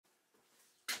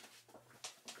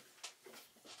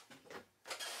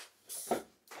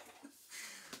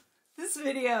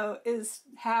video is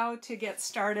how to get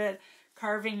started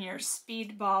carving your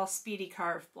Speedy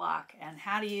Carve block and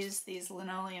how to use these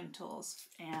linoleum tools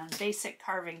and basic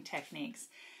carving techniques.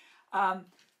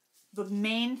 The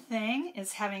main thing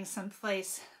is having some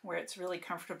place where it's really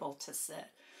comfortable to sit.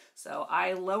 So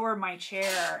I lower my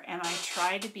chair and I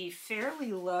try to be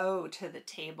fairly low to the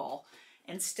table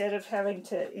instead of having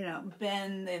to,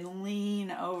 bend and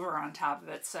lean over on top of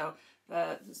it. So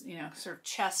the, sort of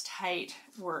chest height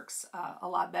works a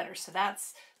lot better. So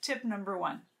that's tip number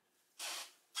one.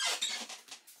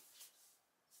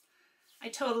 I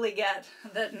totally get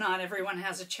that not everyone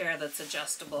has a chair that's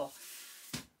adjustable.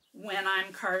 When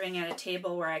I'm carving at a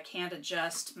table where I can't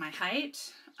adjust my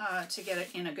height to get it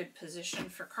in a good position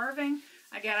for carving,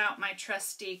 I get out my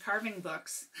trusty carving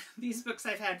books. These books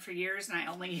I've had for years and I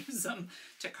only use them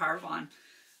to carve on.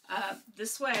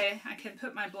 This way I can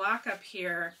put my block up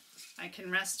here. I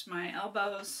can rest my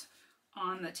elbows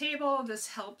on the table. This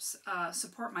helps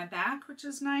support my back, which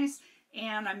is nice.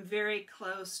 And I'm very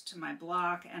close to my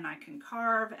block and I can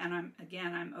carve, and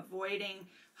I'm avoiding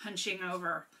hunching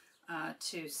over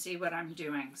to see what I'm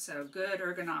doing. So good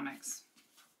ergonomics.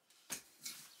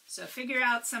 So figure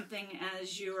out something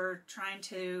as you're trying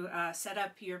to set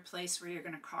up your place where you're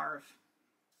going to carve.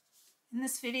 In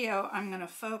this video, I'm going to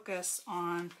focus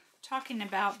on talking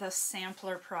about the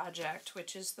sampler project,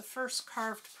 which is the first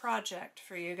carved project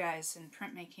for you guys in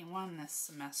Printmaking I this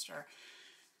semester.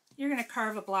 You're going to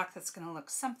carve a block that's going to look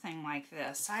something like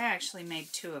this. I actually made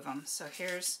two of them. So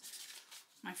here's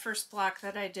my first block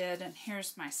that I did, and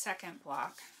here's my second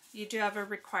block. You do have a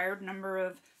required number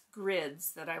of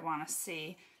grids that I want to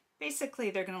see.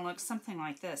 Basically, they're going to look something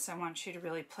like this. I want you to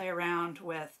really play around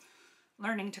with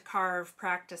learning to carve,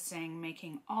 practicing,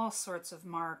 making all sorts of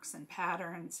marks and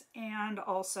patterns, and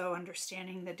also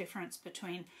understanding the difference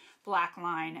between black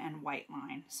line and white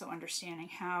line. So understanding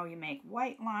how you make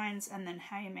white lines and then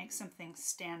how you make something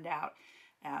stand out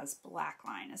as black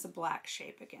line, as a black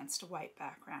shape against a white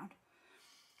background.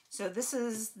 So this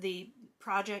is the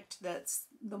project that's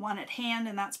the one at hand,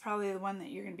 and that's probably the one that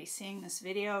you're going to be seeing this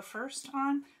video first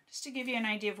on. Just to give you an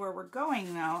idea of where we're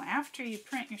going though, after you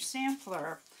print your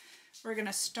sampler, we're going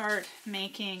to start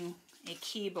making a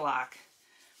key block.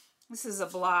 This is a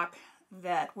block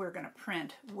that we're going to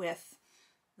print with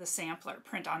the sampler,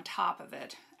 print on top of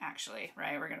it actually,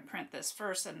 right? We're going to print this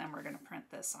first and then we're going to print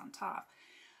this on top.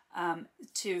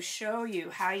 To show you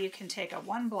how you can take a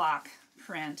one block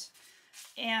print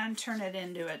and turn it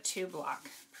into a two block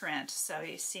print. So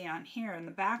you see on here in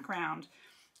the background,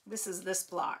 this is this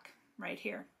block right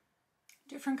here.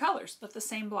 Different colors, but the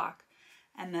same block.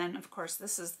 And then, of course,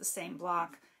 this is the same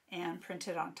block and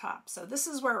printed on top. So this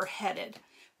is where we're headed,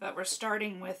 but we're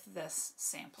starting with this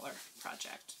sampler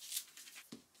project.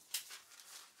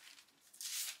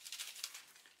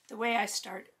 The way I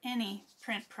start any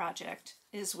print project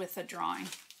is with a drawing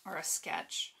or a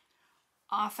sketch.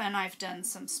 Often I've done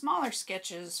some smaller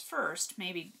sketches first,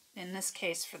 maybe in this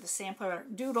case for the sampler,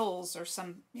 doodles or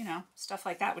some, stuff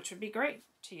like that, which would be great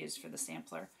to use for the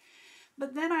sampler.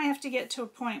 But then I have to get to a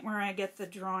point where I get the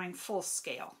drawing full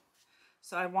scale.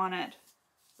 So I want it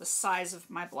the size of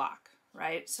my block,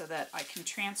 right? So that I can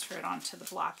transfer it onto the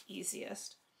block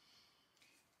easiest.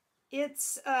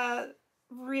 It's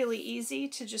really easy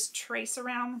to just trace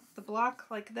around the block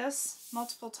like this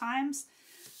multiple times,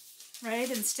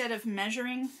 right? Instead of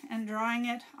measuring and drawing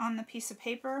it on the piece of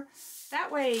paper.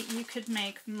 That way you could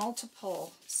make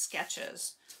multiple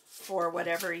sketches for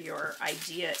whatever your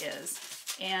idea is.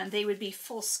 And they would be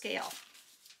full scale.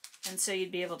 And so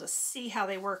you'd be able to see how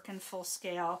they work in full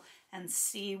scale and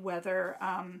see whether,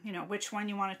 which one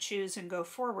you want to choose and go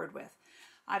forward with.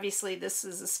 Obviously, this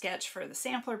is a sketch for the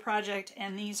sampler project,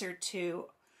 and these are two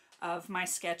of my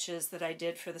sketches that I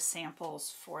did for the samples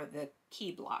for the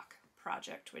key block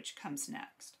project, which comes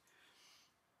next.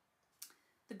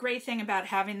 The great thing about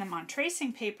having them on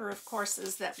tracing paper, of course,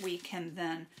 is that we can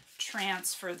then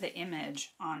transfer the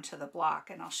image onto the block,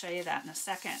 and I'll show you that in a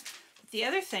second. But the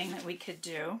other thing that we could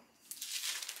do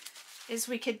is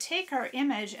we could take our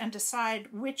image and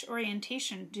decide which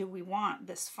orientation do we want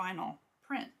this final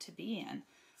print to be in.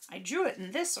 I drew it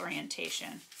in this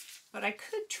orientation, but I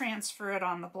could transfer it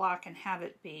on the block and have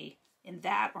it be in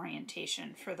that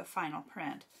orientation for the final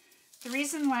print. The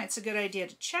reason why it's a good idea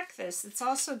to check this, it's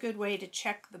also a good way to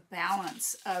check the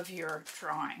balance of your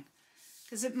drawing.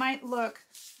 Because it might look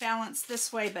balanced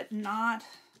this way, but not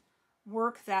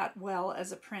work that well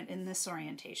as a print in this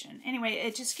orientation. Anyway,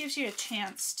 it just gives you a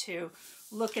chance to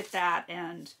look at that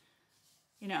and,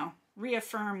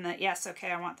 reaffirm that, yes, okay,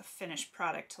 I want the finished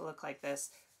product to look like this.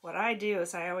 What I do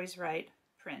is I always write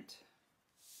print.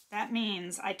 That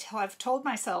means I've told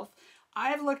myself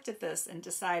I've looked at this and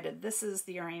decided this is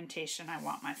the orientation I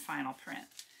want my final print.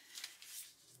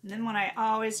 And then what I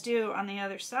always do on the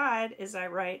other side is I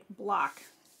write block.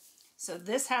 So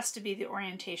this has to be the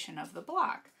orientation of the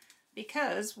block,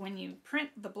 because when you print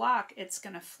the block, it's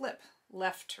going to flip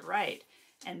left to right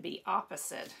and be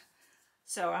opposite.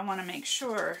 So I want to make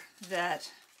sure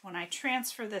that when I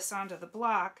transfer this onto the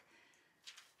block,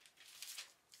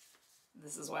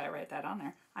 this is why I write that on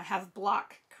there, I have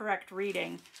block correct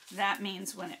reading. That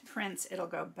means when it prints, it'll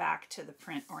go back to the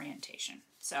print orientation.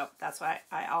 So that's why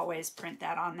I always print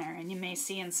that on there. And you may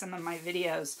see in some of my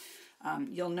videos,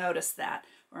 you'll notice that,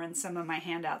 or in some of my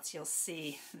handouts, you'll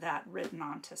see that written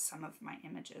onto some of my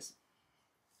images.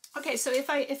 Okay, so if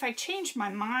I change my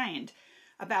mind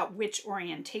about which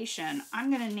orientation,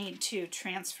 I'm going to need to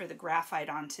transfer the graphite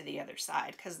onto the other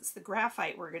side, because it's the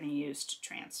graphite we're going to use to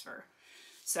transfer.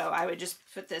 So I would just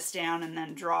put this down and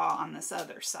then draw on this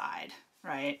other side,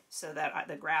 right? So that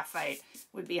the graphite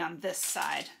would be on this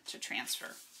side to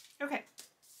transfer. Okay.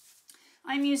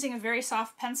 I'm using a very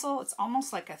soft pencil. It's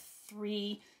almost like a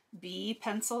 3B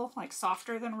pencil, like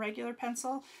softer than a regular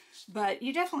pencil. But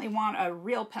you definitely want a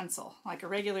real pencil, like a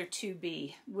regular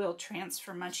 2B will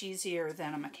transfer much easier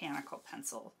than a mechanical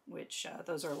pencil, which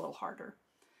those are a little harder.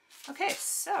 Okay,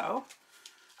 so,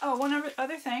 oh, one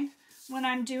other thing. When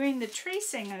I'm doing the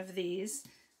tracing of these,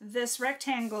 this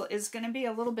rectangle is going to be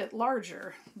a little bit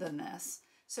larger than this.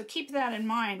 So keep that in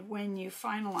mind when you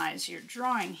finalize your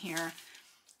drawing here,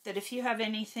 that if you have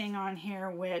anything on here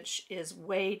which is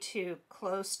way too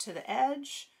close to the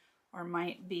edge, or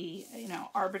might be, you know,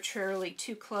 arbitrarily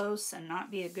too close and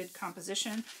not be a good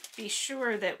composition, be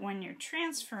sure that when you're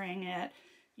transferring it,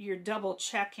 you're double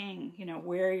checking, you know,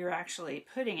 where you're actually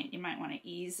putting it. You might want to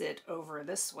ease it over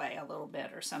this way a little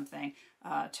bit or something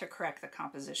to correct the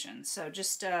composition. So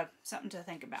just something to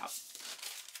think about.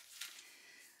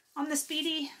 On the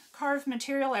Speedy Carve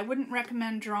material, I wouldn't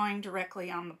recommend drawing directly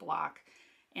on the block.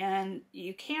 And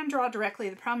you can draw directly.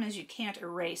 The problem is you can't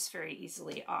erase very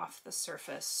easily off the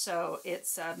surface. So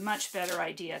it's a much better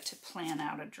idea to plan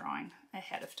out a drawing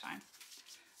ahead of time.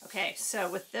 Okay, so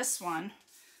with this one,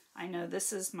 I know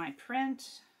this is my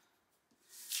print,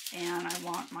 and I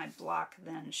want my block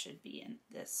then should be in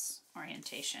this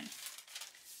orientation.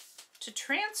 To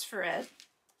transfer it,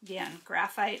 again,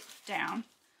 graphite down,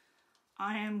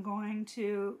 I am going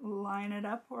to line it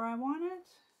up where I want it,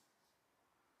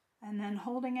 and then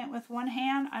holding it with one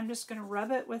hand, I'm just going to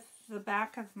rub it with the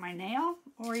back of my nail,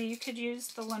 or you could use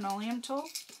the linoleum tool,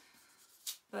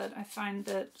 but I find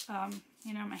that,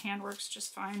 you know, my hand works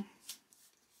just fine.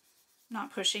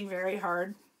 Not pushing very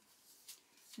hard.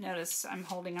 Notice I'm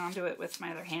holding onto it with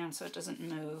my other hand so it doesn't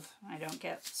move. I don't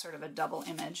get sort of a double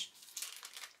image.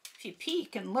 If you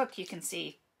peek and look, you can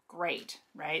see great,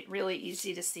 right? Really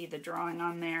easy to see the drawing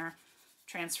on there.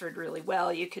 Transferred really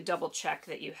well. You could double check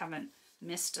that you haven't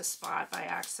missed a spot by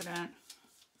accident.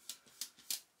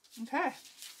 Okay.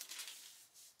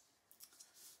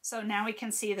 So now we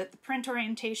can see that the print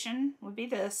orientation would be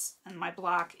this, and my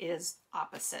block is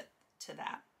opposite to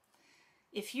that.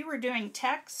 If you were doing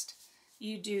text,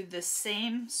 you do the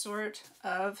same sort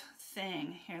of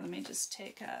thing. Here, let me just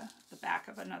take the back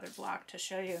of another block to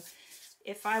show you.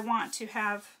 If I want to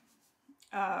have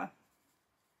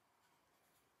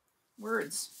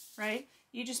words, right?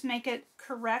 You just make it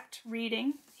correct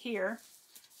reading here,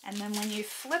 and then when you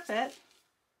flip it,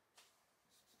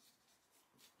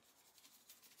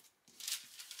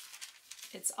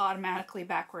 it's automatically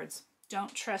backwards.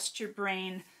 Don't trust your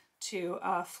brain to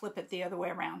flip it the other way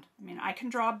around. I mean, I can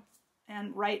draw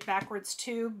and write backwards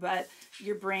too, but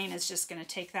your brain is just going to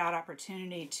take that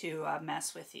opportunity to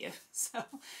mess with you. So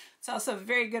it's also a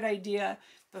very good idea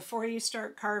before you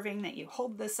start carving that you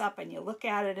hold this up and you look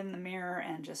at it in the mirror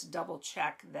and just double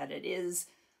check that it is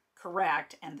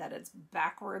correct and that it's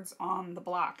backwards on the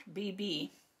block.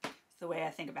 BB, the way I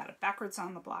think about it, backwards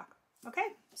on the block. Okay,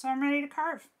 so I'm ready to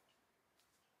carve.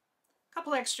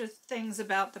 Couple extra things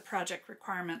about the project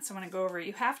requirements I want to go over.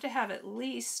 You have to have at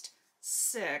least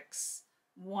 6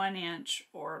 1-inch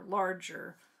or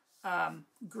larger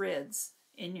grids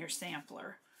in your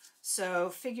sampler. So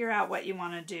figure out what you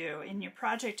want to do. In your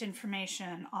project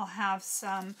information, I'll have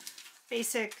some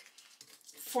basic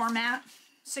format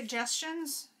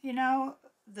suggestions, you know,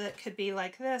 that could be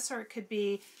like this, or it could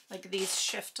be like these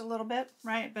shift a little bit,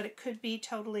 right? But it could be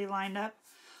totally lined up.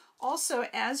 Also,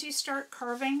 as you start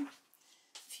carving,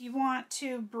 if you want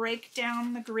to break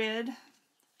down the grid,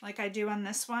 like I do on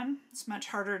this one, it's much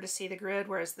harder to see the grid,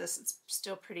 whereas this, it's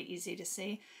still pretty easy to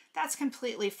see. That's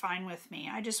completely fine with me.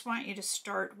 I just want you to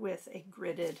start with a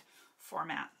gridded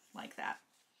format like that.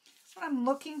 What I'm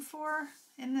looking for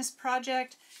in this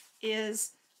project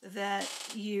is that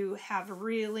you have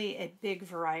really a big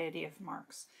variety of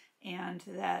marks, and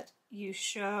that you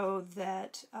show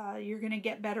that you're going to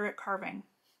get better at carving.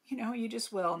 You know, you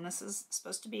just will, and this is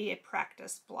supposed to be a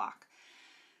practice block.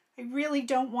 I really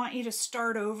don't want you to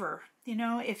start over. You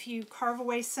know, if you carve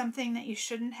away something that you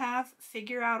shouldn't have,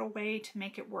 figure out a way to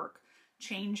make it work.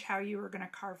 Change how you were going to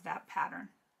carve that pattern.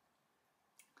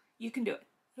 You can do it.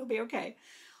 It'll be okay.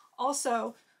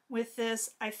 Also, with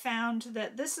this, I found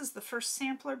that this is the first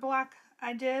sampler block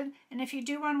I did, and if you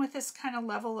do one with this kind of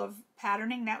level of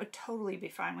patterning, that would totally be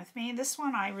fine with me. This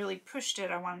one, I really pushed it.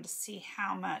 I wanted to see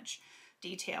how much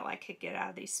detail I could get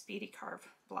out of these Speedy Carve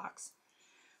blocks.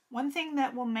 One thing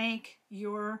that will make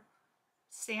your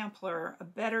sampler a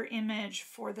better image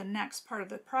for the next part of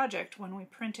the project when we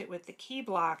print it with the key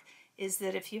block is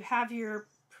that if you have your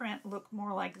print look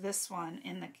more like this one,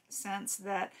 in the sense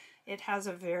that it has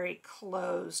a very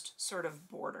closed sort of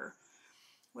border.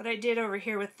 What I did over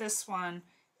here with this one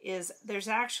is there's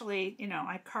actually, you know,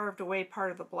 I carved away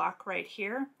part of the block right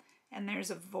here, and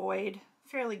there's a void,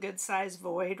 fairly good size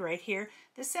void right here.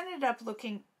 This ended up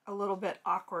looking a little bit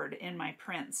awkward in my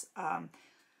prints.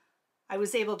 I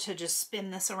was able to just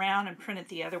spin this around and print it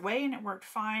the other way, and it worked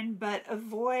fine, but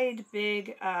avoid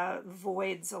big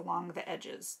voids along the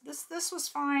edges. This was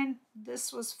fine,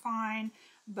 this was fine,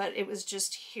 but it was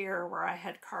just here where I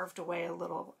had carved away a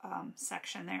little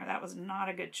section there. That was not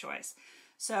a good choice.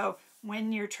 So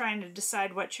when you're trying to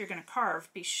decide what you're going to carve,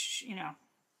 be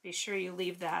sure you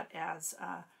leave that as,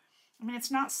 I mean,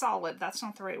 it's not solid, that's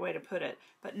not the right way to put it,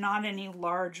 but not any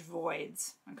large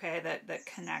voids, okay, that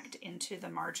connect into the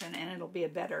margin, and it'll be a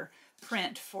better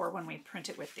print for when we print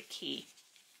it with the key.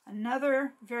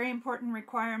 Another very important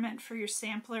requirement for your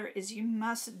sampler is you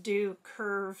must do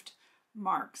curved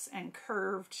marks and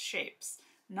curved shapes,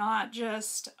 not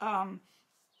just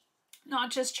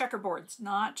checkerboards,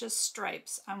 not just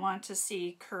stripes. I want to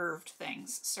see curved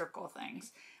things, circle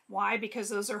things. Why? Because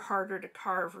those are harder to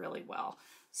carve really well.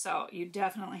 So you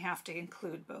definitely have to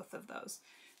include both of those.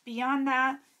 Beyond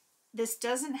that, this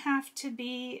doesn't have to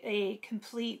be a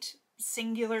complete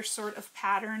singular sort of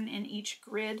pattern in each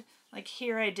grid. Like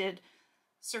here I did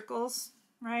circles,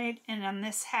 right? And on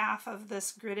this half of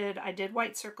this gridded, I did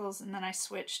white circles, and then I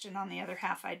switched, and on the other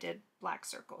half I did black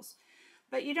circles.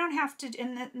 But you don't have to,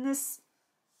 and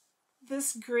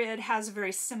this grid has a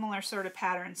very similar sort of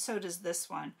pattern, so does this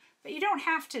one. But you don't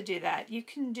have to do that. You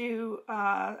can do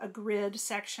a grid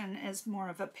section as more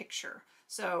of a picture.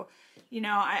 So, you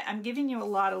know, I'm giving you a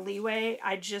lot of leeway.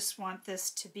 I just want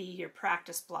this to be your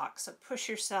practice block. So push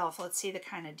yourself. Let's see the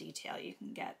kind of detail you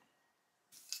can get.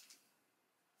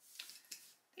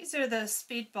 These are the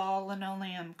Speedball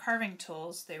linoleum carving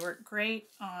tools. They work great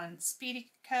on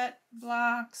Speedy cut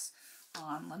blocks,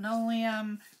 on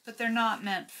linoleum, but they're not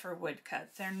meant for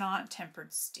woodcut. They're not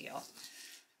tempered steel.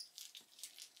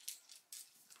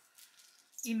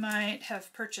 You might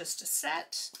have purchased a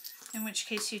set, in which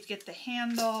case you'd get the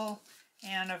handle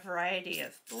and a variety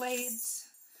of blades,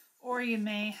 or you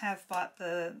may have bought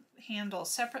the handle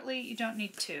separately. You don't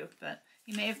need two, but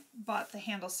you may have bought the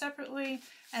handle separately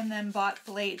and then bought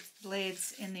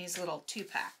blades in these little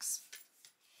 2-packs.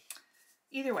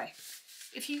 Either way,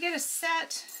 if you get a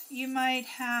set, you might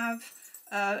have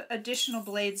additional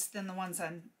blades than the ones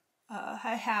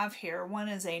I have here. One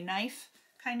is a knife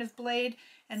kind of blade,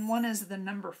 and one is the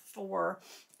number 4,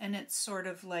 and it's sort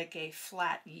of like a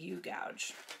flat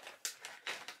U-gouge.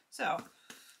 So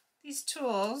these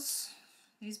tools,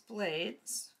 these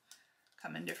blades,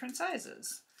 come in different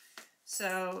sizes.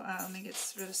 So let me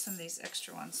get rid of some of these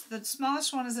extra ones. The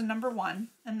smallest one is a number 1,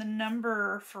 and the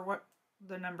number for what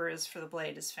the number is for the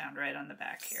blade is found right on the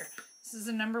back here. This is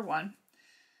a number 1.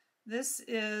 This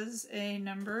is a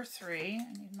number 3.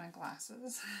 I need my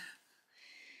glasses.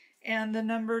 And the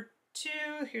number 2,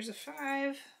 here's a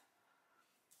 5.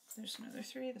 There's another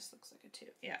 3. This looks like a 2.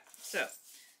 Yeah, so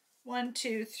 1,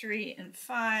 2, 3, and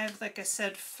 5. Like I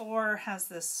said, 4 has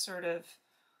this sort of,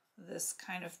 this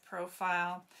kind of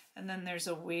profile. And then there's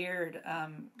a weird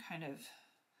kind of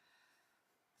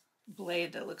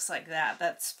blade that looks like that.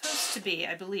 That's supposed to be,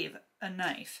 I believe, a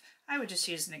knife. I would just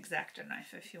use an X-Acto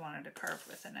knife if you wanted to carve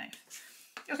with a knife.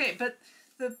 Okay, but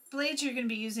the blades you're going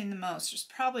to be using the most is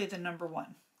probably the number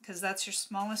 1, because that's your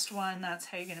smallest one. That's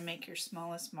how you're going to make your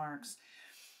smallest marks.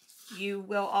 You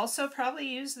will also probably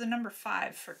use the number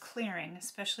 5 for clearing,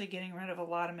 especially getting rid of a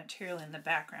lot of material in the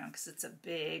background, because it's a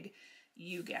big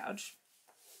U-gouge.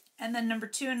 And then number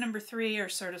 2 and number 3 are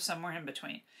sort of somewhere in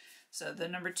between. So the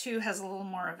number 2 has a little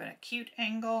more of an acute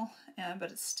angle, but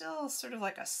it's still sort of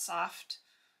like a soft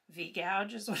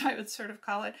V-gouge is what I would sort of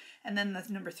call it. And then the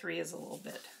number 3 is a little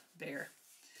bit bigger.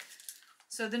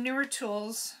 So the newer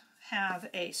tools have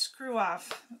a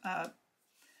screw-off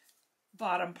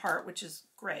bottom part, which is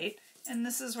great. And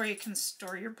this is where you can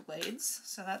store your blades,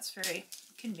 so that's very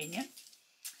convenient.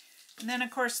 And then,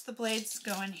 of course, the blades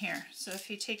go in here. So if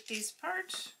you take these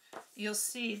apart, you'll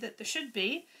see that there should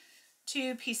be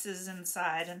 2 pieces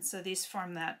inside, and so these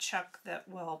form that chuck that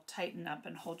will tighten up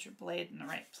and hold your blade in the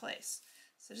right place.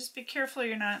 So just be careful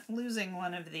you're not losing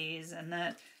one of these, and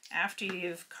that after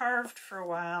you've carved for a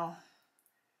while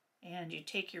and you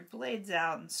take your blades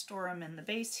out and store them in the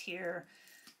base here,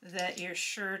 that you're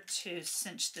sure to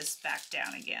cinch this back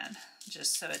down again,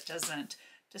 just so it doesn't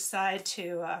decide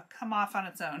to come off on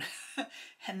its own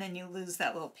and then you lose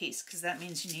that little piece, because that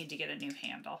means you need to get a new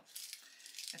handle.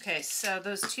 Okay, so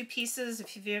those 2 pieces,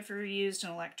 if you've ever used an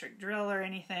electric drill or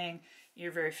anything,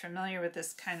 you're very familiar with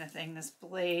this kind of thing. This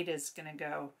blade is going to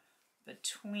go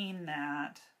between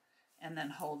that and then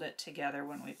hold it together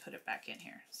when we put it back in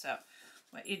here. So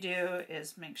what you do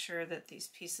is make sure that these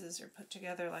pieces are put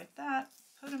together like that,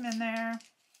 put them in there,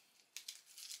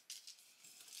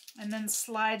 and then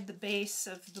slide the base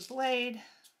of the blade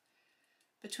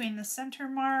between the center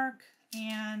mark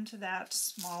and that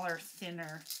smaller,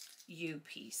 thinner U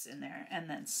piece in there, and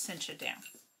then cinch it down.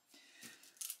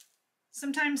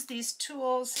 Sometimes these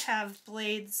tools have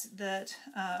blades that,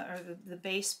 or the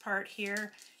base part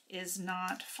here is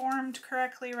not formed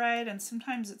correctly right, and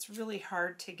sometimes it's really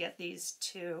hard to get these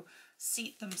to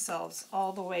seat themselves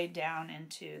all the way down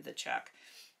into the chuck.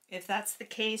 If that's the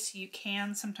case, you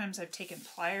can. Sometimes I've taken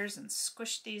pliers and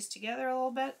squished these together a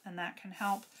little bit, and that can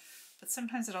help, but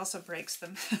sometimes it also breaks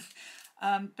them.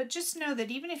 But just know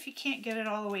that even if you can't get it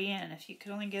all the way in, if you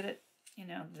could only get it, you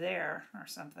know, there or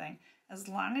something, as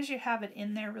long as you have it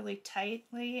in there really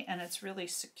tightly and it's really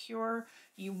secure,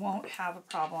 you won't have a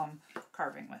problem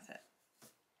carving with it.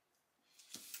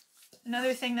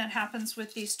 Another thing that happens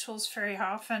with these tools very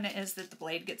often is that the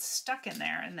blade gets stuck in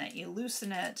there and that you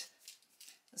loosen it.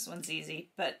 This one's easy,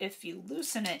 but if you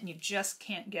loosen it and you just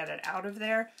can't get it out of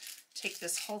there, take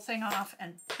this whole thing off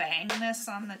and bang this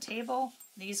on the table.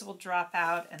 These will drop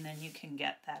out and then you can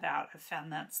get that out. I've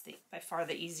found that's by far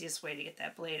the easiest way to get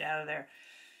that blade out of there.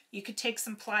 You could take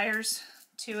some pliers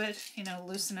to it, you know,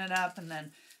 loosen it up and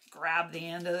then grab the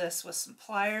end of this with some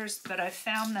pliers. But I've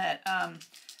found that,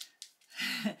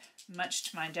 much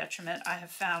to my detriment, I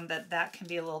have found that that can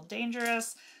be a little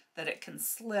dangerous, that it can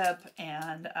slip,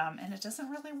 and it doesn't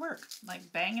really work.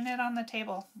 Like banging it on the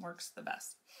table works the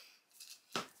best.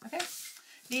 Okay,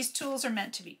 these tools are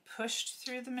meant to be pushed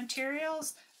through the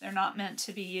materials. They're not meant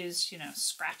to be used, you know,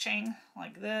 scratching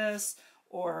like this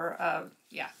or,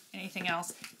 yeah, anything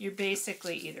else. You're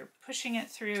basically either pushing it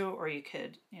through or you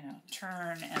could, you know,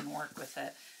 turn and work with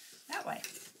it that way.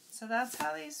 So that's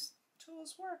how these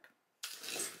tools work.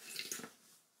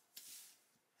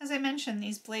 As I mentioned,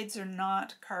 these blades are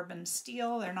not carbon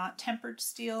steel. They're not tempered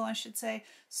steel, I should say,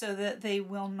 so that they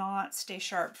will not stay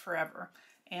sharp forever.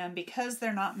 And because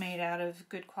they're not made out of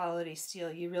good quality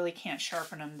steel, you really can't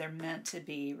sharpen them. They're meant to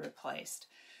be replaced.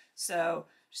 So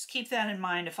just keep that in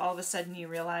mind. If all of a sudden you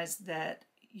realize that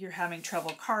you're having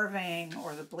trouble carving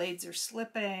or the blades are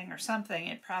slipping or something,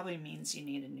 it probably means you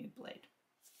need a new blade.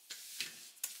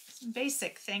 Some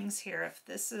basic things here. If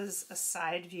this is a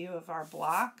side view of our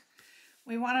block,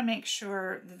 we want to make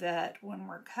sure that when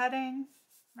we're cutting,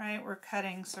 right, we're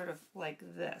cutting sort of like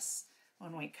this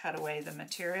when we cut away the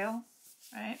material.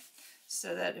 Right?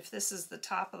 So that if this is the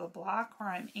top of the block where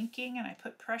I'm inking and I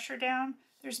put pressure down,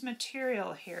 there's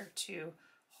material here to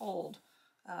hold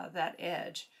that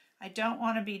edge. I don't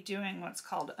want to be doing what's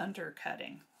called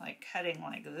undercutting, like cutting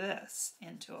like this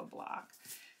into a block,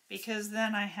 because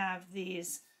then I have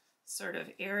these sort of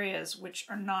areas which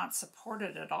are not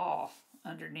supported at all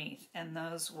underneath, and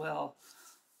those will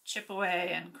chip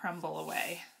away and crumble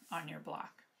away on your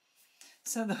block.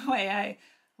 So the way I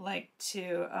like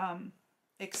to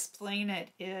explain it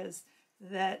is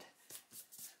that,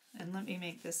 and let me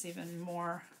make this even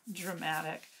more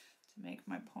dramatic to make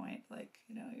my point, like,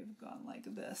 you know, you've gone like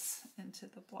this into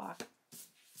the block,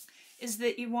 is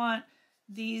that you want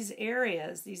these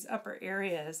areas, these upper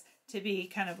areas, to be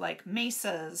kind of like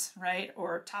mesas, right,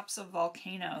 or tops of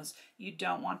volcanoes. You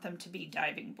don't want them to be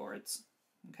diving boards,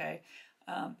 okay?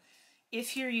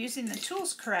 If you're using the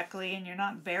tools correctly and you're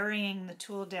not burying the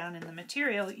tool down in the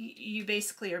material, you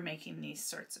basically are making these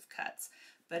sorts of cuts.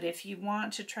 But if you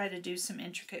want to try to do some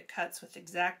intricate cuts with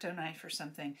X-Acto knife or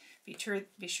something, be sure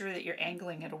that you're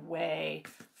angling it away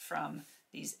from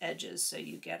these edges so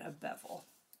you get a bevel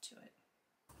to it.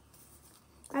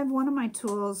 I have one of my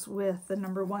tools with the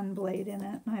number 1 blade in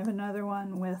it, and I have another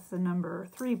one with the number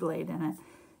 3 blade in it.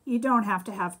 You don't have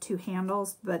to have two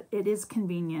handles, but it is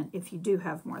convenient if you do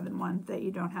have more than one that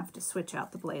you don't have to switch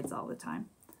out the blades all the time.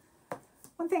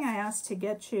 One thing I asked to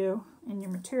get you in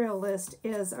your material list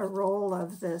is a roll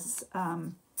of this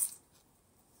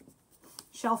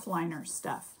shelf liner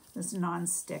stuff, this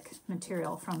non-stick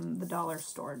material from the dollar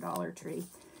store, Dollar Tree.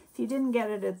 If you didn't get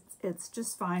it, it's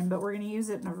just fine, but we're going to use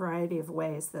it in a variety of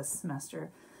ways this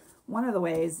semester. One of the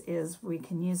ways is we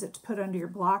can use it to put under your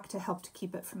block to help to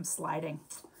keep it from sliding.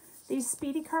 These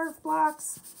Speedy Carve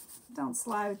blocks don't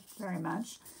slide very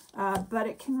much, but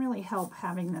it can really help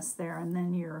having this there, and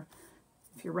then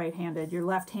if you're right-handed, your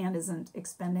left hand isn't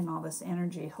expending all this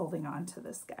energy holding on to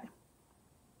this guy.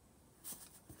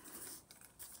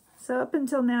 So up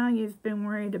until now, you've been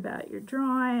worried about your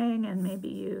drawing, and maybe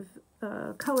you've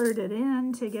colored it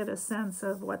in to get a sense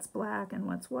of what's black and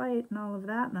what's white and all of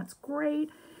that, and that's great.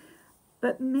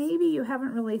 But maybe you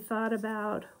haven't really thought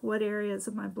about what areas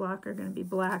of my block are going to be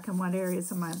black and what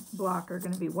areas of my block are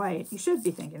going to be white. You should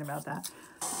be thinking about that.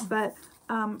 But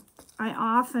I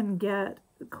often get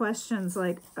questions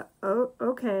like, oh,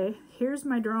 okay, here's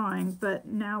my drawing, but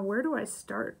now where do I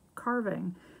start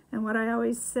carving? And what I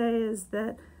always say is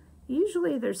that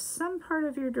usually there's some part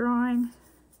of your drawing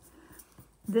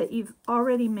that you've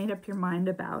already made up your mind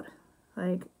about.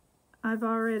 Like, I've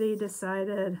already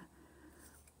decided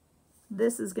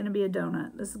this is going to be a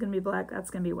donut, this is going to be black, that's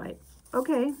going to be white.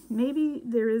 Okay, maybe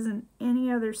there isn't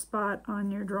any other spot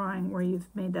on your drawing where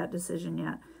you've made that decision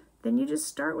yet. Then you just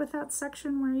start with that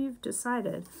section where you've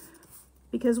decided.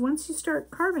 Because once you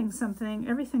start carving something,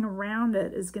 everything around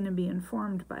it is going to be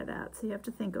informed by that. So you have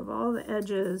to think of all the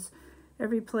edges,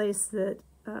 every place that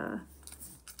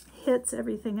hits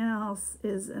everything else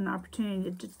is an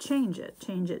opportunity to change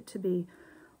it to be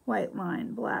white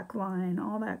line, black line,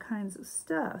 all that kinds of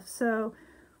stuff. So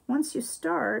once you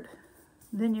start,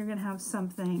 then you're going to have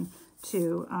something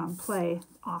to play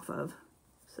off of,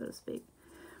 so to speak.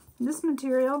 This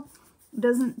material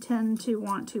doesn't tend to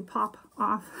want to pop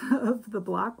off of the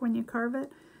block when you carve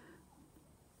it.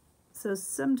 So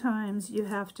sometimes you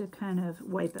have to kind of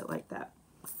wipe it like that.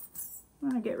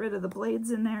 I'm going to get rid of the blades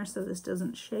in there so this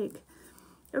doesn't shake.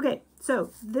 Okay,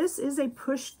 so this is a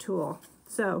push tool.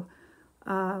 So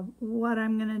what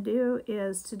I'm going to do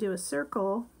is to do a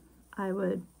circle, I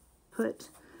would put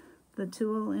the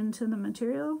tool into the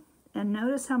material, and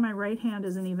notice how my right hand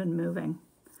isn't even moving.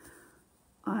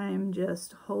 I'm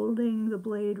just holding the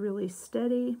blade really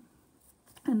steady,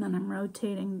 and then I'm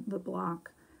rotating the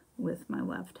block with my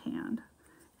left hand.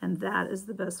 And that is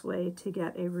the best way to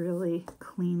get a really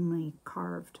cleanly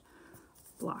carved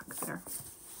block there.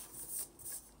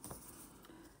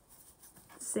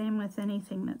 Same with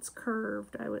anything that's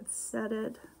curved. I would set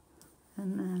it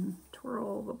and then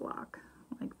twirl the block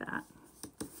like that.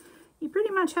 You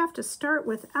pretty much have to start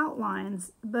with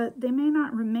outlines, but they may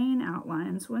not remain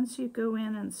outlines. Once you go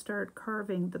in and start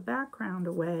carving the background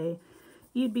away,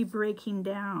 you'd be breaking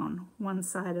down one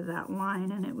side of that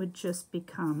line and it would just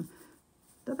become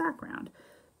the background.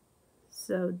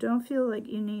 So don't feel like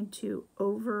you need to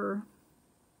over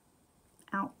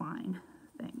outline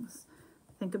things.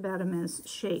 Think about them as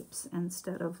shapes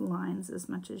instead of lines as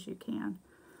much as you can.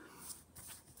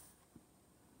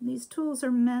 These tools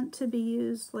are meant to be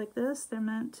used like this. They're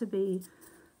meant to be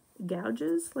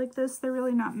gouges like this. They're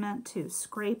really not meant to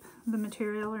scrape the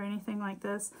material or anything like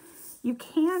this. You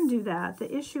can do that.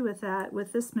 The issue with that,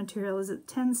 with this material, is it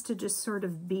tends to just sort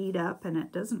of bead up and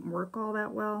it doesn't work all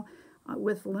that well.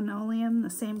 With linoleum, the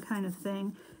same kind of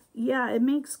thing. Yeah, it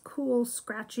makes cool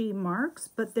scratchy marks,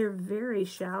 but they're very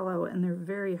shallow and they're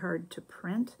very hard to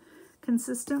print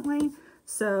consistently.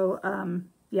 So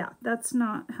yeah, that's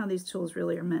not how these tools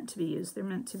really are meant to be used. They're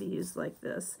meant to be used like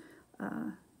this,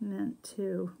 meant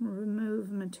to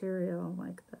remove material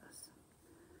like this.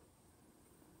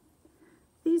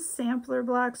 These sampler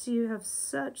blocks, you have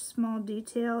such small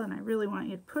detail, and I really want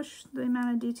you to push the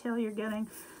amount of detail you're getting.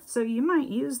 So you might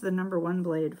use the #1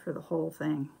 blade for the whole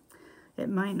thing. It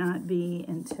might not be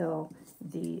until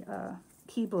the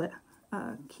key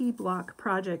block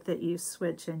project that you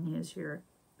switch and use your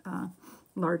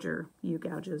larger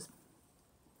U-gouges.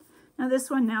 Now this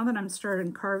one, now that I'm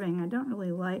started carving, I don't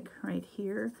really like right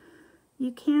here.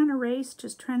 You can erase,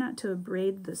 just try not to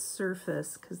abrade the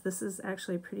surface, because this is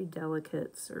actually a pretty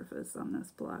delicate surface on this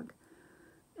block.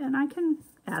 And I can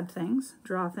add things,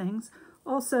 draw things.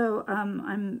 Also,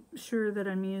 I'm sure that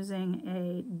I'm using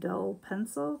a dull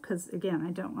pencil, because again,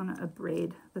 I don't want to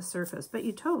abrade the surface, but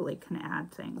you totally can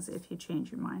add things if you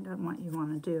change your mind on what you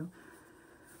want to do.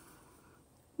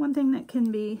 One thing that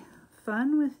can be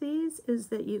fun with these is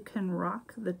that you can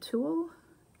rock the tool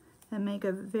and make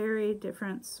a very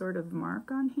different sort of mark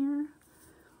on here.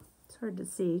 hard to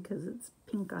see because it's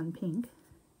pink on pink,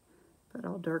 but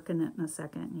I'll darken it in a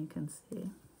second and you can see.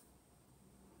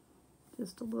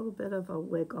 Just a little bit of a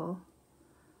wiggle.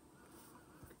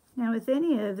 Now with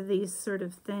any of these sort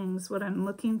of things, what I'm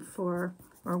looking for,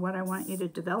 or what I want you to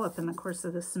develop in the course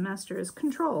of the semester, is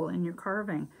control in your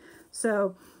carving.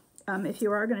 So if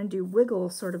you are going to do wiggle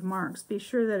sort of marks, be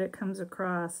sure that it comes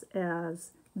across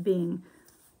as being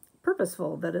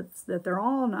purposeful, that they're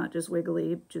all not just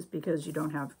wiggly just because you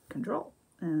don't have control,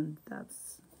 and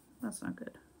that's not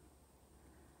good.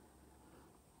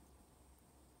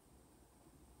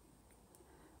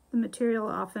 The material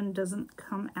often doesn't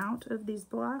come out of these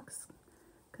blocks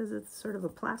because it's sort of a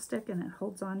plastic and it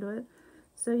holds onto it.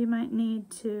 So you might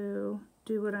need to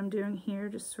do what I'm doing here,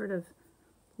 just sort of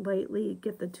lightly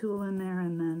get the tool in there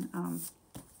and then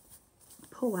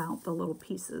pull out the little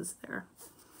pieces there.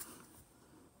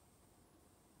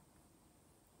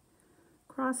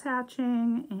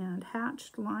 Cross-hatching and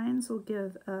hatched lines will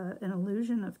give an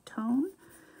illusion of tone.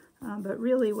 But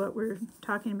really what we're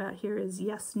talking about here is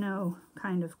yes-no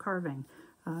kind of carving.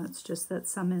 It's just that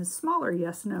some is smaller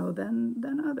yes-no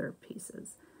than other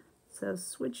pieces. So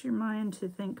switch your mind to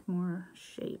think more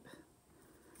shape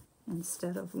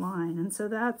instead of line. And so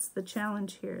that's the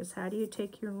challenge here, is how do you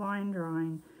take your line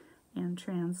drawing and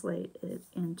translate it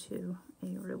into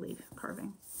a relief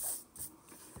carving.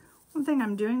 One thing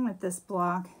I'm doing with this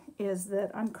block is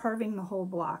that I'm carving the whole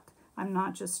block. I'm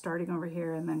not just starting over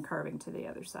here and then carving to the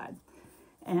other side.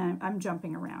 And I'm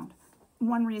jumping around.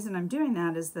 One reason I'm doing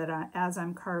that is that as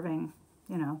I'm carving,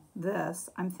 you know, this,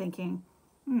 I'm thinking,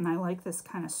 I like this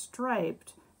kind of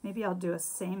striped. Maybe I'll do a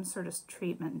same sort of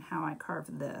treatment in how I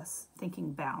carve this,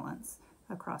 thinking balance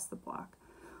across the block.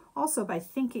 Also, by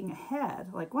thinking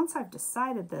ahead, like once I've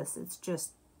decided this, it's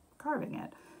just carving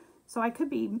it. So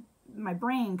my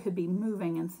brain could be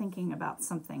moving and thinking about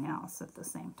something else at the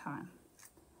same time.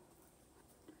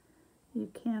 You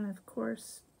can, of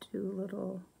course, do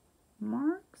little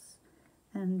marks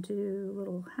and do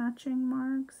little hatching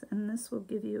marks, and this will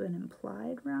give you an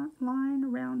implied line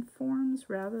around forms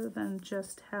rather than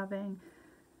just having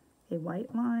a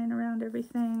white line around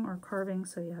everything, or carving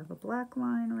so you have a black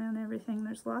line around everything.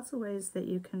 There's lots of ways that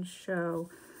you can show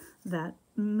that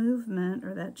movement,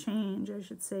 or that change, I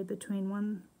should say, between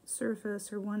one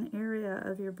surface or one area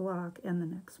of your block and the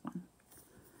next one.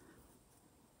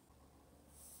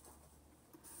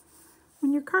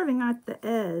 When you're carving at the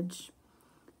edge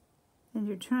and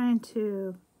you're trying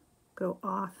to go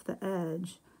off the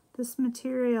edge, this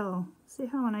material, see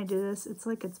how when I do this, it's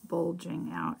like it's bulging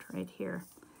out right here.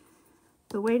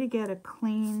 The way to get a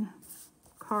clean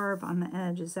carve on the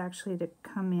edge is actually to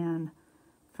come in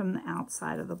from the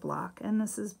outside of the block. And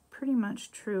this is pretty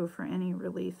much true for any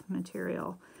relief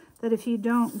material. That if you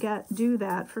don't do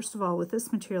that, first of all, with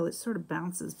this material, it sort of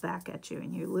bounces back at you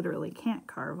and you literally can't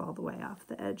carve all the way off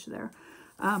the edge there.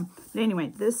 But anyway,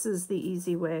 this is the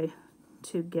easy way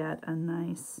to get a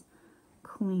nice,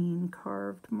 clean,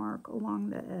 carved mark along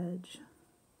the edge.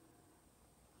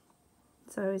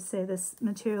 So I always say this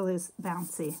material is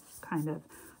bouncy, kind of.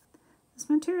 This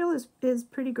material is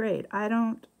pretty great. I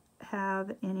don't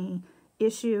have any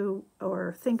issue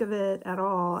or think of it at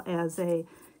all as a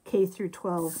K through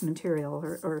 12 material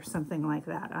or something like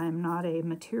that. I'm not a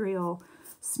material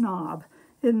snob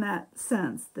in that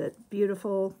sense, that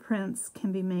beautiful prints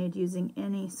can be made using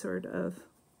any sort of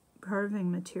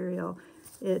carving material.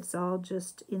 It's all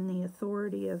just in the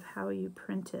authority of how you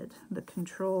printed, the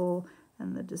control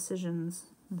and the decisions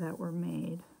that were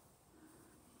made.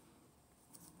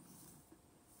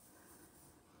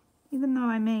 Even though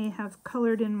I may have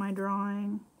colored in my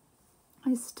drawing,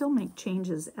 I still make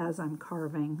changes as I'm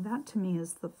carving. That to me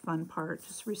is the fun part,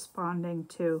 just responding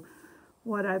to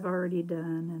what I've already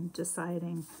done and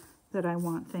deciding that I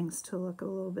want things to look a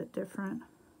little bit different.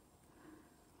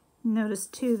 Notice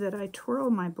too that I twirl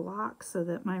my block so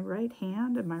that my right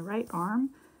hand and my right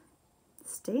arm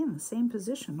stay in the same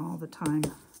position all the time.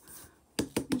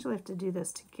 Usually have to do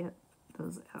this to get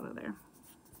those out of there.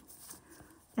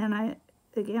 And I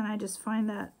just find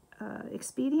that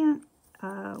expedient,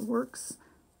 works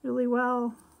really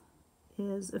well,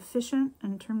 is efficient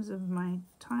in terms of my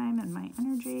time and my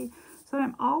energy, so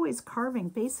I'm always carving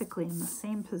basically in the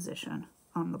same position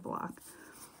on the block.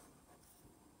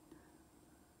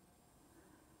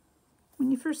 When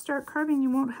you first start carving,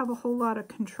 you won't have a whole lot of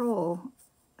control.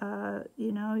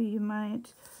 You know, you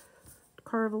might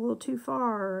carve a little too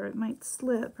far, or it might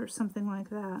slip or something like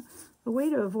that. The way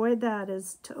to avoid that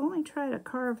is to only try to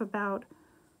carve about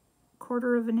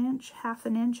 1/4 of an inch, 1/2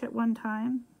 an inch at one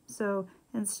time. So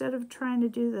instead of trying to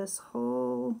do this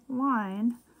whole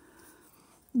line,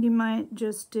 you might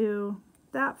just do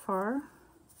that far,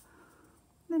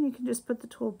 then you can just put the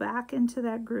tool back into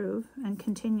that groove and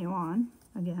continue on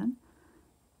again,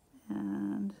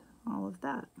 and all of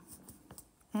that.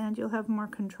 And you'll have more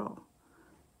control.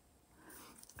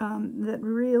 That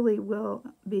really will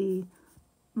be,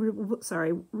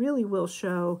 really will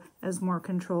show as more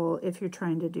control if you're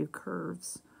trying to do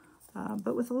curves.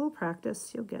 But with a little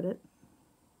practice, you'll get it.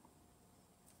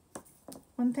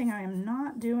 One thing I am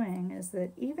not doing is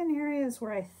that even areas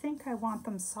where I think I want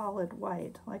them solid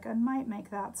white, like I might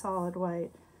make that solid white,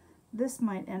 this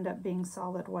might end up being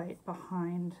solid white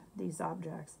behind these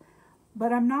objects.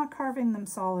 But I'm not carving them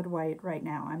solid white right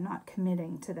now. I'm not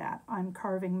committing to that. I'm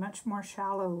carving much more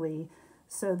shallowly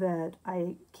so that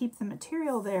I keep the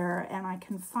material there and I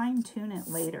can fine-tune it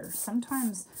later.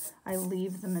 Sometimes I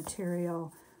leave the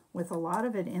material with a lot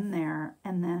of it in there,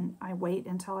 and then I wait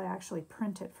until I actually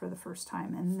print it for the first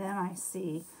time, and then I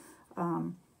see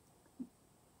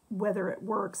whether it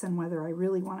works and whether I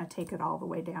really want to take it all the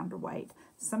way down to white.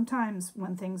 Sometimes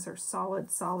when things are solid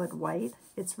white,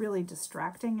 it's really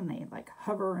distracting, and they like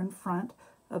hover in front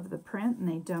of the print, and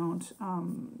they don't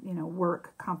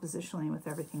work compositionally with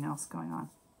everything else going on.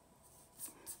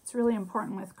 It's really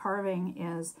important with carving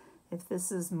is, if this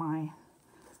is my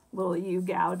little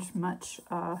U-gouge much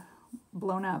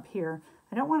blown up here,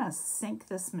 I don't want to sink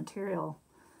this material,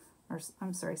 or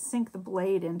I'm sorry, sink the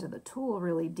blade into the tool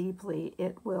really deeply.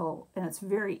 It will, and it's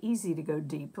very easy to go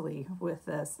deeply with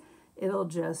this. It'll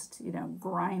just,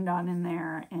 grind on in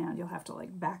there, and you'll have to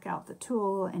like back out the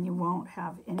tool, and you won't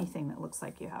have anything that looks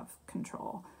like you have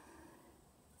control.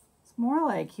 It's more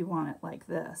like you want it like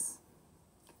this.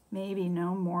 Maybe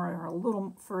no more, or a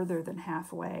little further than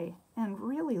halfway. And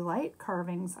really light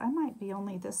carvings, I might be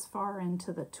only this far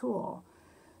into the tool.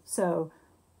 So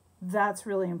that's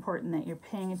really important, that you're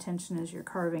paying attention as you're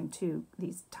carving to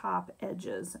these top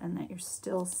edges and that you're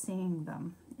still seeing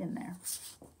them in there.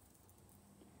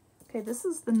 Okay, this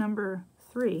is the number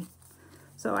 3.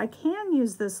 So I can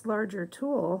use this larger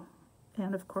tool,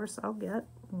 and of course I'll get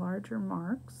larger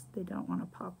marks. They don't want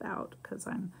to pop out because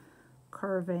I'm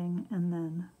carving and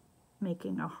then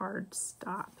making a hard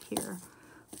stop here,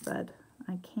 but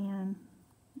I can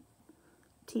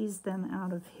tease them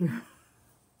out of here.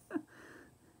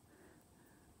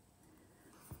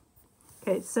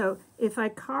 Okay, so if I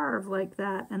carve like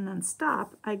that and then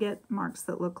stop, I get marks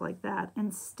that look like that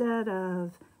instead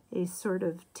of a sort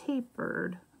of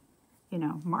tapered,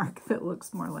 mark that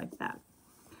looks more like that.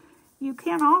 You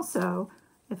can also,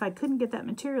 if I couldn't get that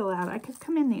material out, I could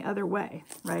come in the other way,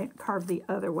 right? Carve the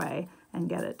other way and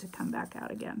get it to come back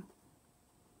out again.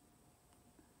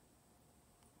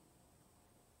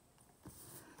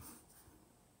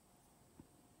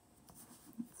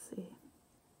 Let's see.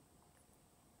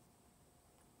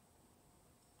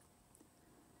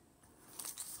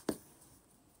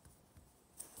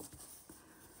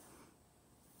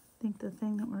 I think the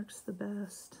thing that works the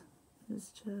best is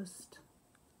just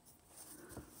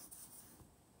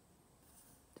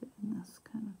doing this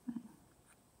kind of thing.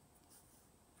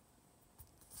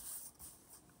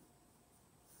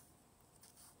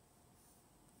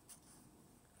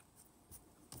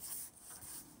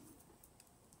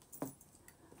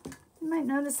 You might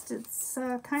notice it's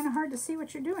kind of hard to see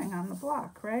what you're doing on the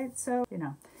block, right? So,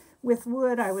 with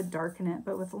wood I would darken it,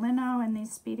 but with lino and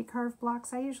these Speedy Carve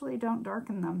blocks, I usually don't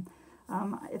darken them.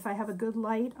 If I have a good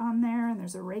light on there and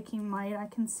there's a raking light, I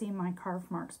can see my carve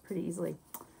marks pretty easily.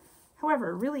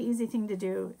 However, a really easy thing to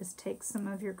do is take some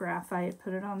of your graphite,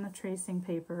 put it on the tracing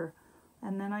paper,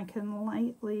 and then I can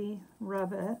lightly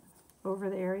rub it over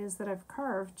the areas that I've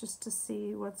carved just to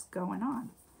see what's going on.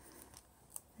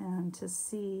 And to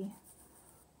see,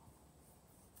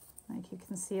 like you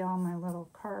can see all my little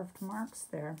carved marks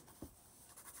there.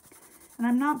 And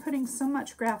I'm not putting so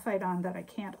much graphite on that I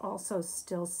can't also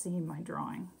still see my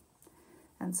drawing.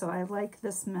 And so I like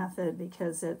this method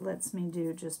because it lets me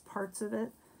do just parts of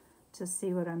it to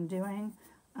see what I'm doing,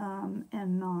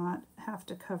 and not have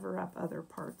to cover up other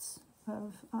parts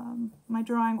of my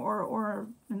drawing, or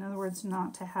in other words,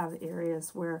 not to have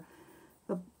areas where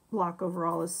the block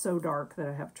overall is so dark that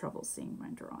I have trouble seeing my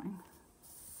drawing.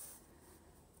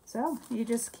 So you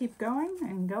just keep going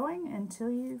and going until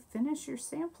you finish your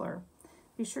sampler.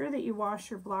 Be sure that you wash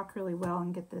your block really well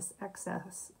and get this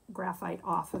excess graphite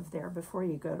off of there before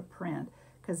you go to print,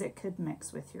 because it could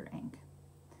mix with your ink.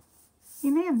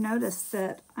 You may have noticed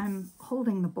that I'm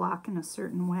holding the block in a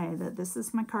certain way, that this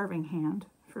is my carving hand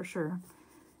for sure.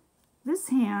 This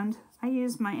hand, I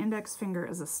use my index finger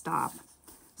as a stop.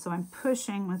 So I'm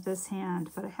pushing with this hand,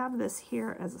 but I have this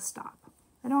here as a stop.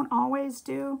 I don't always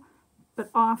do, but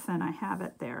often I have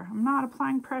it there. I'm not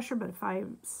applying pressure, but if I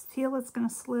feel it's going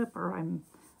to slip or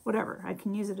whatever, I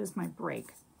can use it as my brake.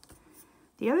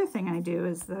 The other thing I do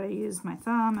is that I use my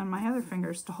thumb and my other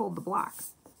fingers to hold the block.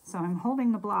 So I'm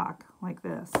holding the block like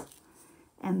this,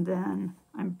 and then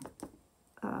I'm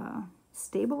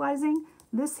stabilizing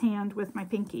this hand with my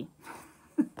pinky.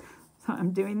 So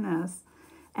I'm doing this,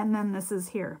 and then this is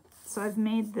here. So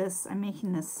I'm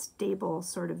making this stable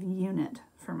sort of unit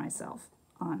for myself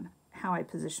on how I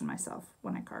position myself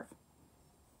when I carve.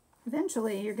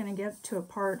 Eventually, you're going to get to a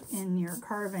part in your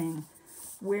carving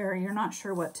where you're not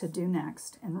sure what to do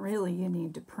next, and really you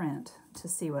need to print to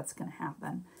see what's going to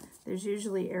happen. There's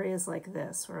usually areas like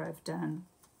this where I've done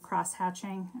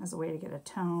cross-hatching as a way to get a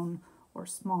tone, or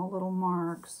small little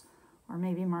marks, or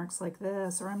maybe marks like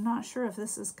this, or I'm not sure if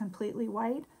this is completely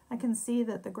white. I can see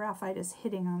that the graphite is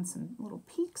hitting on some little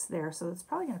peaks there, so it's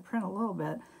probably going to print a little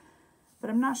bit, but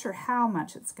I'm not sure how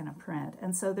much it's going to print.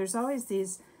 And so there's always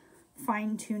these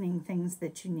fine-tuning things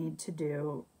that you need to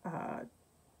do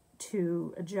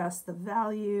to adjust the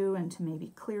value and to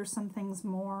maybe clear some things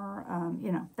more,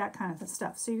 you know, that kind of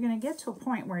stuff. So you're going to get to a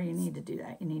point where you need to do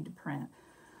that. You need to print.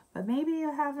 But maybe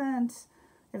you haven't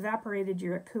evaporated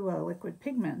your Akua liquid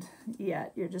pigment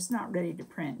yet. You're just not ready to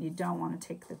print. You don't want to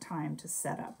take the time to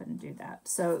set up and do that.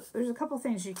 So there's a couple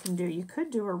things you can do. You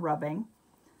could do a rubbing,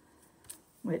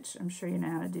 which I'm sure you know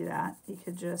how to do that. You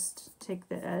could just take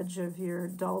the edge of your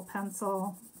dull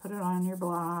pencil, put it on your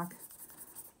block.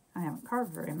 I haven't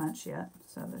carved very much yet,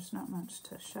 so there's not much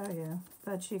to show you.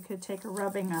 But you could take a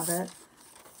rubbing of it,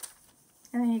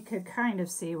 and then you could kind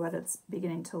of see what it's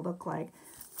beginning to look like.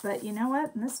 But you know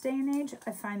what? In this day and age,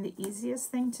 I find the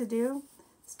easiest thing to do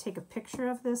is take a picture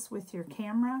of this with your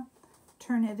camera,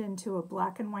 turn it into a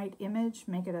black and white image,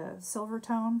 make it a silver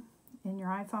tone in your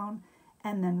iPhone,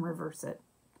 and then reverse it.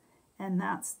 And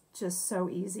that's just so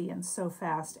easy and so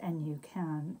fast, and you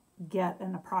can get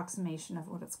an approximation of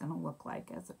what it's going to look like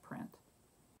as a print.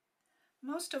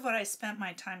 Most of what I spent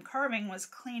my time carving was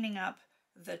cleaning up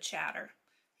the chatter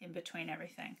in between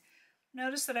everything.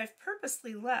 Notice that I've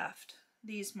purposely left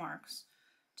these marks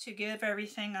to give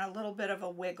everything a little bit of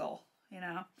a wiggle, you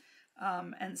know,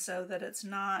 and so that it's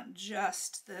not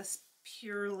just this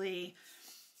purely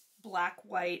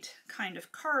black-white kind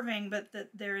of carving, but that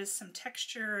there is some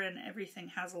texture and everything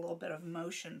has a little bit of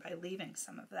motion by leaving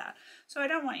some of that. So I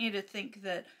don't want you to think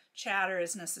that chatter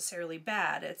is necessarily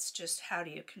bad. It's just how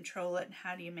do you control it and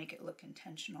how do you make it look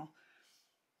intentional.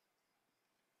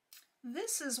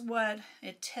 This is what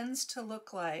it tends to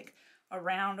look like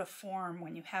around a form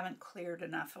when you haven't cleared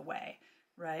enough away,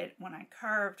 right? When I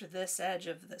carved this edge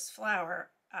of this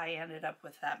flower, I ended up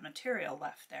with that material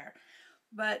left there.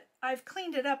 But I've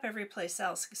cleaned it up every place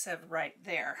else except right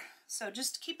there. So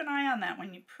just keep an eye on that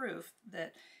when you proof,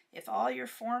 that if all your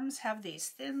forms have these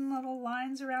thin little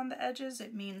lines around the edges,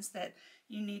 it means that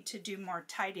you need to do more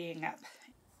tidying up.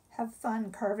 Have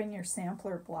fun carving your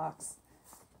sampler blocks.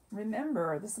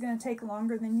 Remember, this is going to take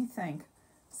longer than you think.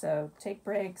 So take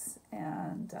breaks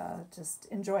and just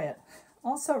enjoy it.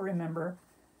 Also remember,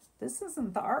 this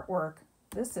isn't the artwork.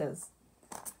 This is.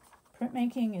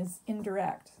 Printmaking is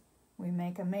indirect. We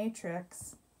make a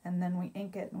matrix and then we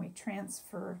ink it and we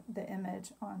transfer the image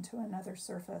onto another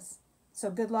surface.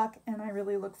 So good luck, and I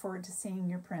really look forward to seeing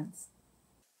your prints.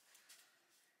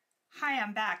 Hi,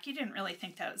 I'm back. You didn't really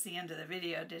think that was the end of the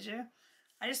video, did you?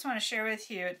 I just want to share with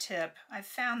you a tip. I've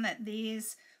found that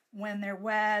these, when they're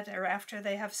wet or after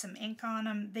they have some ink on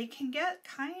them, they can get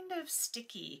kind of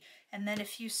sticky. And then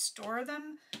if you store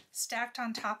them stacked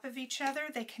on top of each other,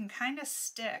 they can kind of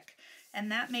stick. And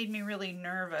that made me really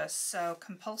nervous. So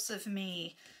compulsive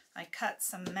me, I cut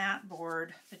some mat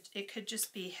board, but it could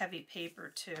just be heavy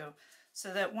paper too.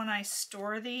 So that when I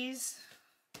store these,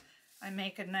 I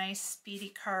make a nice Speedy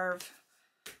Carve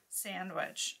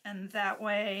sandwich. And that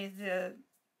way the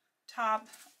top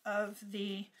of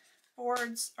the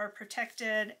boards are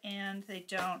protected and they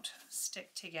don't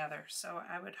stick together. So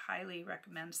I would highly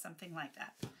recommend something like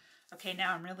that. Okay,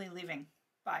 now I'm really leaving.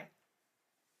 Bye.